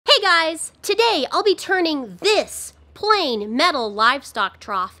Hey guys! Today I'll be turning this plain metal livestock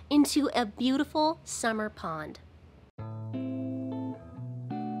trough into a beautiful summer pond.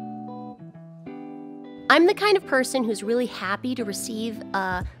 I'm the kind of person who's really happy to receive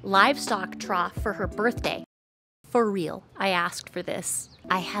a livestock trough for her birthday. For real, I asked for this.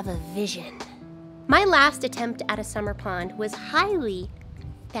 I have a vision. My last attempt at a summer pond was highly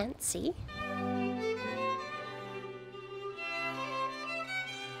fancy.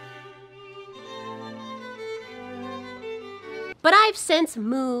 But I've since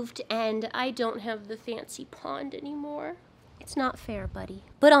moved and I don't have the fancy pond anymore. It's not fair, buddy.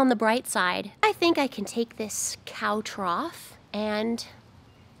 But on the bright side, I think I can take this cow trough and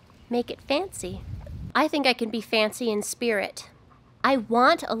make it fancy. I think I can be fancy in spirit. I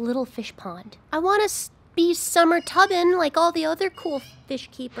want a little fish pond. I want to be summer tubbing like all the other cool fish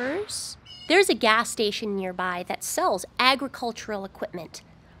keepers. There's a gas station nearby that sells agricultural equipment,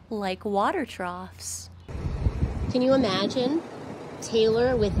 like water troughs. Can you imagine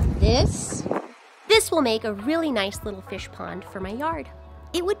Taylor with this? This will make a really nice little fish pond for my yard.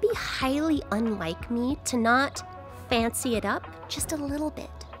 It would be highly unlike me to not fancy it up just a little bit.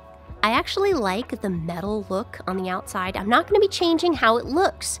 I actually like the metal look on the outside. I'm not going to be changing how it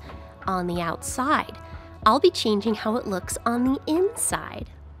looks on the outside. I'll be changing how it looks on the inside.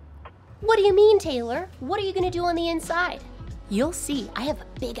 What do you mean, Taylor? What are you going to do on the inside? You'll see. I have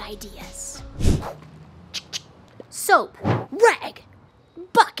big ideas. Soap, rag,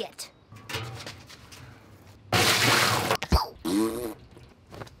 bucket.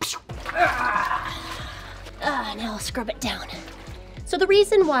 Now I'll scrub it down. So the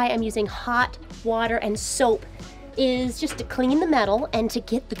reason why I'm using hot water and soap is just to clean the metal and to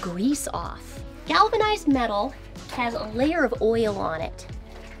get the grease off. Galvanized metal has a layer of oil on it.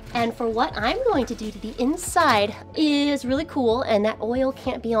 And for what I'm going to do to the inside is really cool, and that oil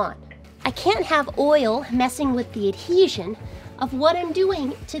can't be on. I can't have oil messing with the adhesion of what I'm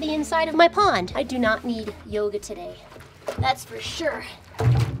doing to the inside of my pond. I do not need yoga today. That's for sure.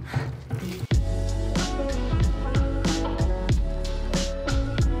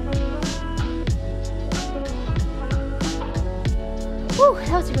 Whew,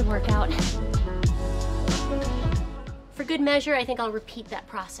 that was a good workout. For good measure, I think I'll repeat that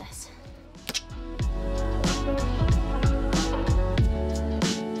process.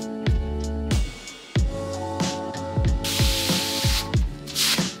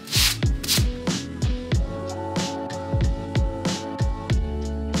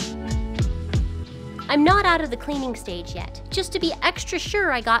 I'm not out of the cleaning stage yet. Just to be extra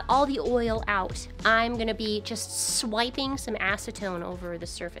sure I got all the oil out, I'm gonna be just swiping some acetone over the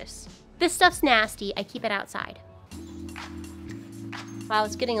surface. This stuff's nasty, I keep it outside. Wow,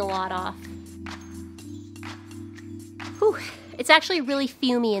 it's getting a lot off. Whew, it's actually really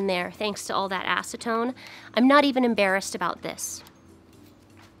fumy in there thanks to all that acetone. I'm not even embarrassed about this.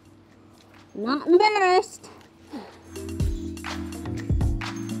 Not embarrassed.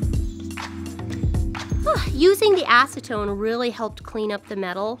 Using the acetone really helped clean up the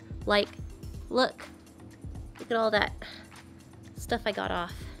metal. Like, look at all that stuff I got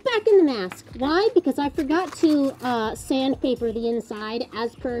off. Back in the mask. Why? Because I forgot to sandpaper the inside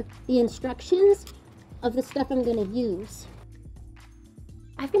as per the instructions of the stuff I'm going to use.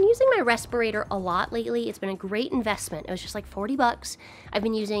 I've been using my respirator a lot lately. It's been a great investment. It was just like 40 bucks. I've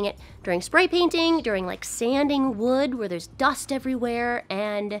been using it during spray painting, during like sanding wood where there's dust everywhere,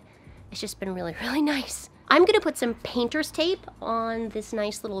 and it's just been really, really nice. I'm gonna put some painter's tape on this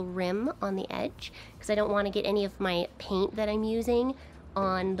nice little rim on the edge because I don't want to get any of my paint that I'm using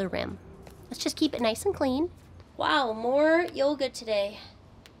on the rim. Let's just keep it nice and clean. Wow, more yoga today.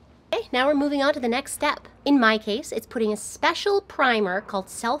 Okay, now we're moving on to the next step. In my case, it's putting a special primer called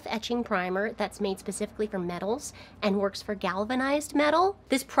self-etching primer that's made specifically for metals and works for galvanized metal.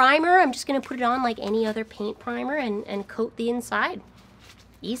 This primer, I'm just gonna put it on like any other paint primer and coat the inside.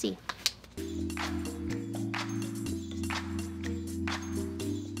 Easy.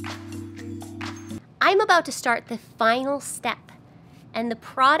 I'm about to start the final step, and the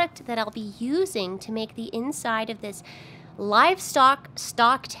product that I'll be using to make the inside of this livestock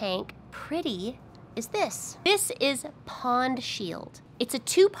stock tank pretty is this. This is Pond Shield. It's a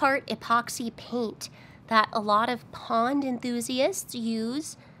two-part epoxy paint that a lot of pond enthusiasts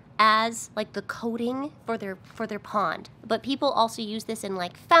use as like the coating for their pond. But people also use this in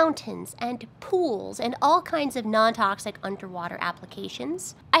like fountains and pools and all kinds of non-toxic underwater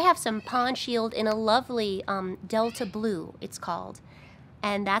applications. I have some Pond Shield in a lovely Delta Blue, it's called,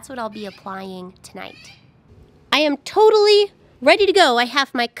 and that's what I'll be applying tonight. I am totally ready to go. I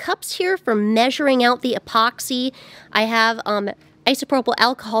have my cups here for measuring out the epoxy. I have isopropyl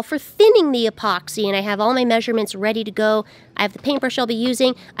alcohol for thinning the epoxy, and I have all my measurements ready to go. I have the paintbrush I'll be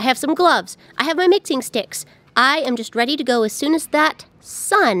using. I have some gloves. I have my mixing sticks. I am just ready to go as soon as that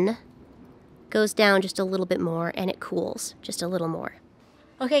sun goes down just a little bit more and it cools just a little more.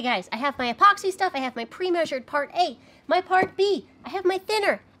 Okay guys, I have my epoxy stuff. I have my pre-measured part A, my part B. I have my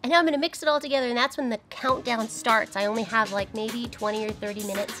thinner. And now I'm gonna mix it all together, and that's when the countdown starts. I only have like maybe 20 or 30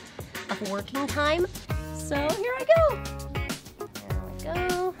 minutes of working time. So here I go. There we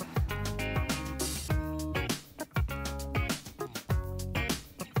go.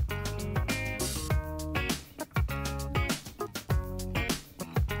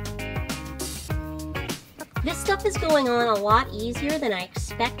 This stuff is going on a lot easier than I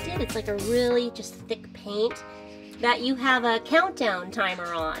expected. It's like a really just thick paint that you have a countdown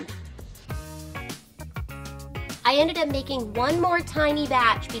timer on. I ended up making one more tiny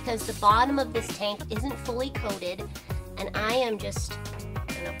batch because the bottom of this tank isn't fully coated, and I am just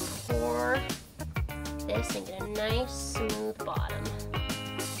gonna pour this and get a nice smooth bottom.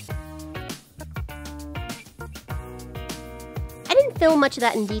 I didn't film much of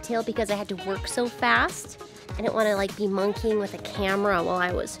that in detail because I had to work so fast. I didn't want to like be monkeying with a camera while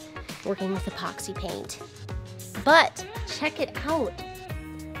I was working with epoxy paint. But check it out.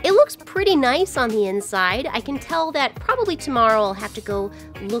 It looks pretty nice on the inside. I can tell that probably tomorrow I'll have to go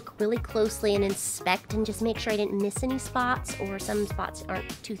look really closely and inspect and just make sure I didn't miss any spots, or some spots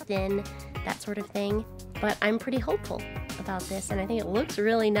aren't too thin, that sort of thing. But I'm pretty hopeful about this, and I think it looks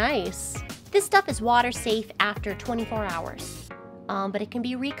really nice. This stuff is water safe after 24 hours, but it can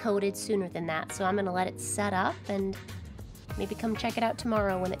be recoated sooner than that, so I'm gonna let it set up and maybe come check it out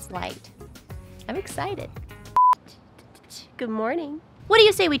tomorrow when it's light. I'm excited. Good morning. What do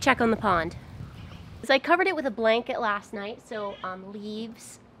you say we check on the pond? So I covered it with a blanket last night so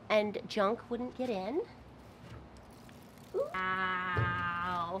leaves and junk wouldn't get in. Ooh.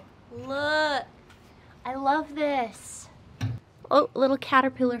 Wow, look, I love this. Oh, a little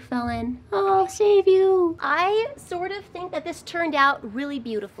caterpillar fell in. Oh, save you. I sort of think that this turned out really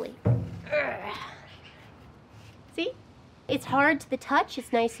beautifully. Ugh. See? It's hard to the touch,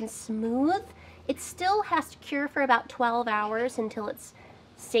 it's nice and smooth. It still has to cure for about 12 hours until it's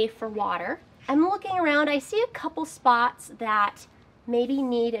safe for water. I'm looking around, I see a couple spots that maybe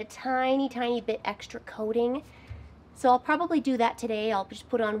need a tiny bit extra coating. So I'll probably do that today. I'll just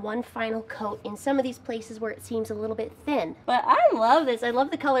put on one final coat in some of these places where it seems a little bit thin. But I love this, I love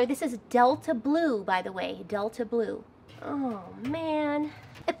the color. This is Delta Blue, by the way, Delta Blue. Oh man.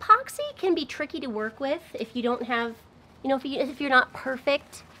 Epoxy can be tricky to work with if you don't have, you know, if you're not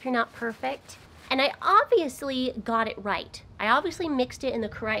perfect, And I obviously got it right. I obviously mixed it in the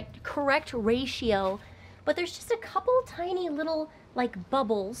correct ratio, but there's just a couple tiny little like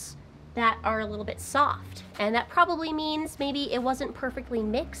bubbles that are a little bit soft. And that probably means maybe it wasn't perfectly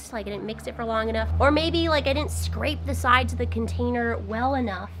mixed, like I didn't mix it for long enough, or maybe like I didn't scrape the sides of the container well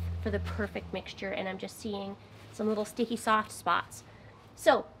enough for the perfect mixture, and I'm just seeing some little sticky soft spots.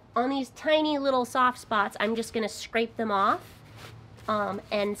 So on these tiny little soft spots, I'm just gonna scrape them off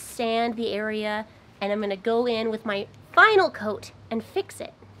and sand the area, and I'm gonna go in with my final coat and fix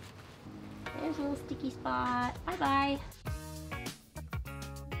it. There's a little sticky spot, bye-bye.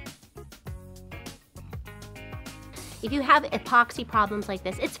 If you have epoxy problems like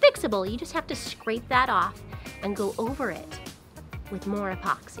this, it's fixable. You just have to scrape that off and go over it with more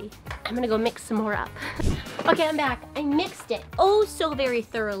epoxy. I'm gonna go mix some more up. Okay, I'm back. I mixed it oh so very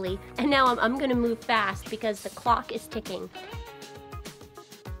thoroughly, and now I'm gonna move fast because the clock is ticking.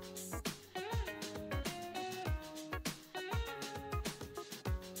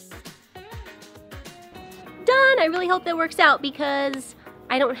 Done! I really hope that works out because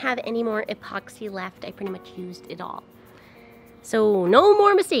I don't have any more epoxy left. I pretty much used it all. So no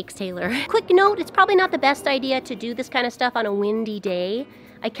more mistakes, Taylor. Quick note, it's probably not the best idea to do this kind of stuff on a windy day.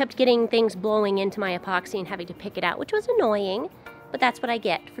 I kept getting things blowing into my epoxy and having to pick it out, which was annoying, but that's what I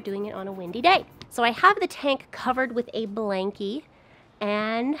get for doing it on a windy day. So I have the tank covered with a blankie,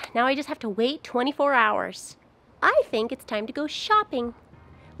 and now I just have to wait 24 hours. I think it's time to go shopping.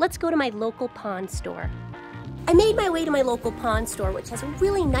 Let's go to my local pond store. I made my way to my local pond store, which has a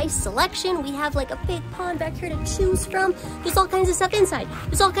really nice selection. We have like a big pond back here to choose from. There's all kinds of stuff inside.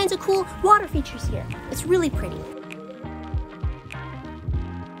 There's all kinds of cool water features here. It's really pretty.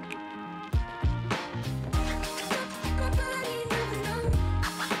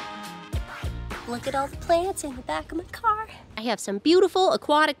 Look at all the plants in the back of my car. I have some beautiful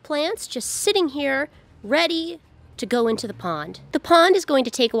aquatic plants just sitting here, ready to go into the pond. The pond is going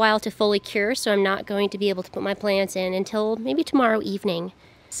to take a while to fully cure, so I'm not going to be able to put my plants in until maybe tomorrow evening.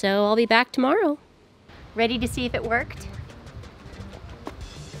 So I'll be back tomorrow. Ready to see if it worked?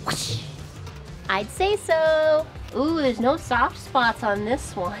 Whoosh. I'd say so. Ooh, there's no soft spots on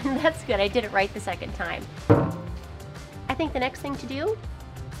this one. That's good. I did it right the second time. I think the next thing to do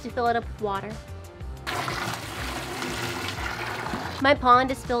is to fill it up with water. My pond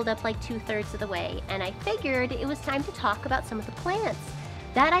is filled up like 2/3 of the way, and I figured it was time to talk about some of the plants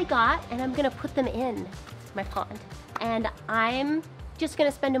that I got, and I'm gonna put them in my pond. And I'm just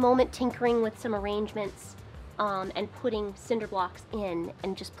gonna spend a moment tinkering with some arrangements and putting cinder blocks in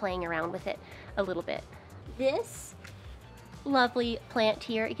and just playing around with it a little bit. This lovely plant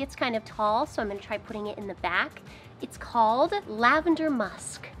here, it gets kind of tall, so I'm gonna try putting it in the back. It's called lavender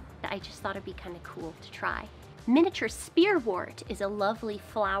musk. I just thought it'd be kind of cool to try. Miniature spearwort is a lovely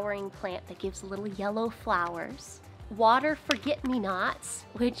flowering plant that gives little yellow flowers. Water forget-me-nots,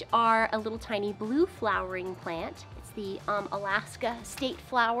 which are a little tiny blue flowering plant. It's the Alaska state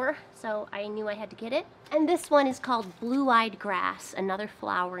flower, so I knew I had to get it. And this one is called blue-eyed grass, another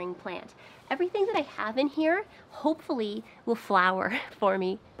flowering plant. Everything that I have in here hopefully will flower for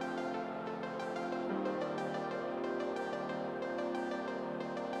me.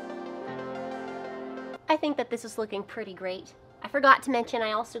 I think that this is looking pretty great. I forgot to mention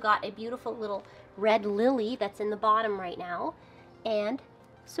I also got a beautiful little red lily that's in the bottom right now, and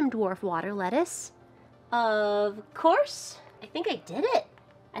some dwarf water lettuce. Of course, I think I did it.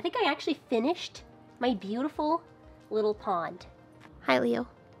 I think I actually finished my beautiful little pond. Hi, Leo.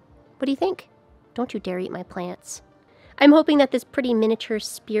 What do you think? Don't you dare eat my plants. I'm hoping that this pretty miniature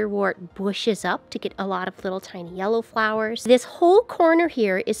spearwort bushes up to get a lot of little tiny yellow flowers. This whole corner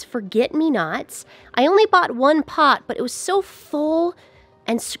here is forget-me-nots. I only bought one pot, but it was so full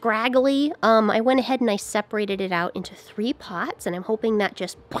and scraggly. I went ahead and I separated it out into 3 pots, and I'm hoping that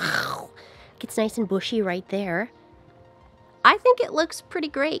just gets nice and bushy right there. I think it looks pretty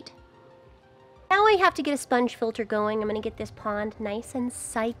great. Now I have to get a sponge filter going. I'm gonna get this pond nice and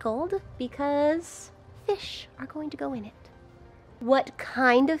cycled because fish are going to go in it. What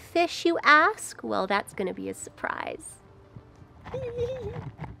kind of fish, you ask? Well, that's gonna be a surprise.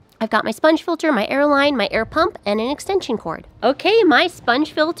 I've got my sponge filter, my air line, my air pump, and an extension cord. Okay, my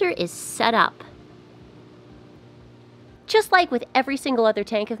sponge filter is set up. Just like with every single other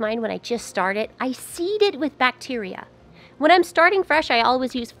tank of mine when I just start it, I seed it with bacteria. When I'm starting fresh, I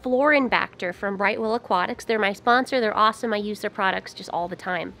always use Bacter from Brightwell Aquatics. They're my sponsor, they're awesome, I use their products just all the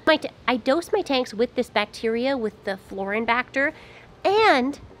time. I dose my tanks with this bacteria, with the Bacter,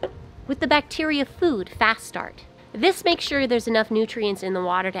 and with the bacteria food, Fast Start. This makes sure there's enough nutrients in the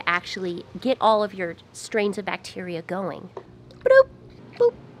water to actually get all of your strains of bacteria going. Boop,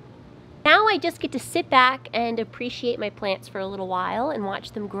 boop. Now I just get to sit back and appreciate my plants for a little while and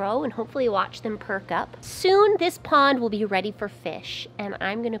watch them grow and hopefully watch them perk up. Soon this pond will be ready for fish, and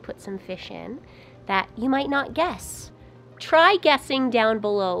I'm gonna put some fish in that you might not guess. Try guessing down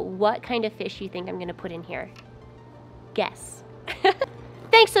below what kind of fish you think I'm gonna put in here. Guess.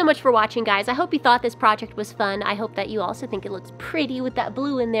 Thanks so much for watching, guys. I hope you thought this project was fun. I hope that you also think it looks pretty with that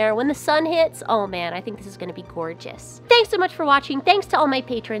blue in there. When the sun hits, oh man, I think this is gonna be gorgeous. Thanks so much for watching. Thanks to all my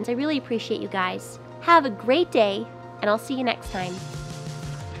patrons. I really appreciate you guys. Have a great day, and I'll see you next time.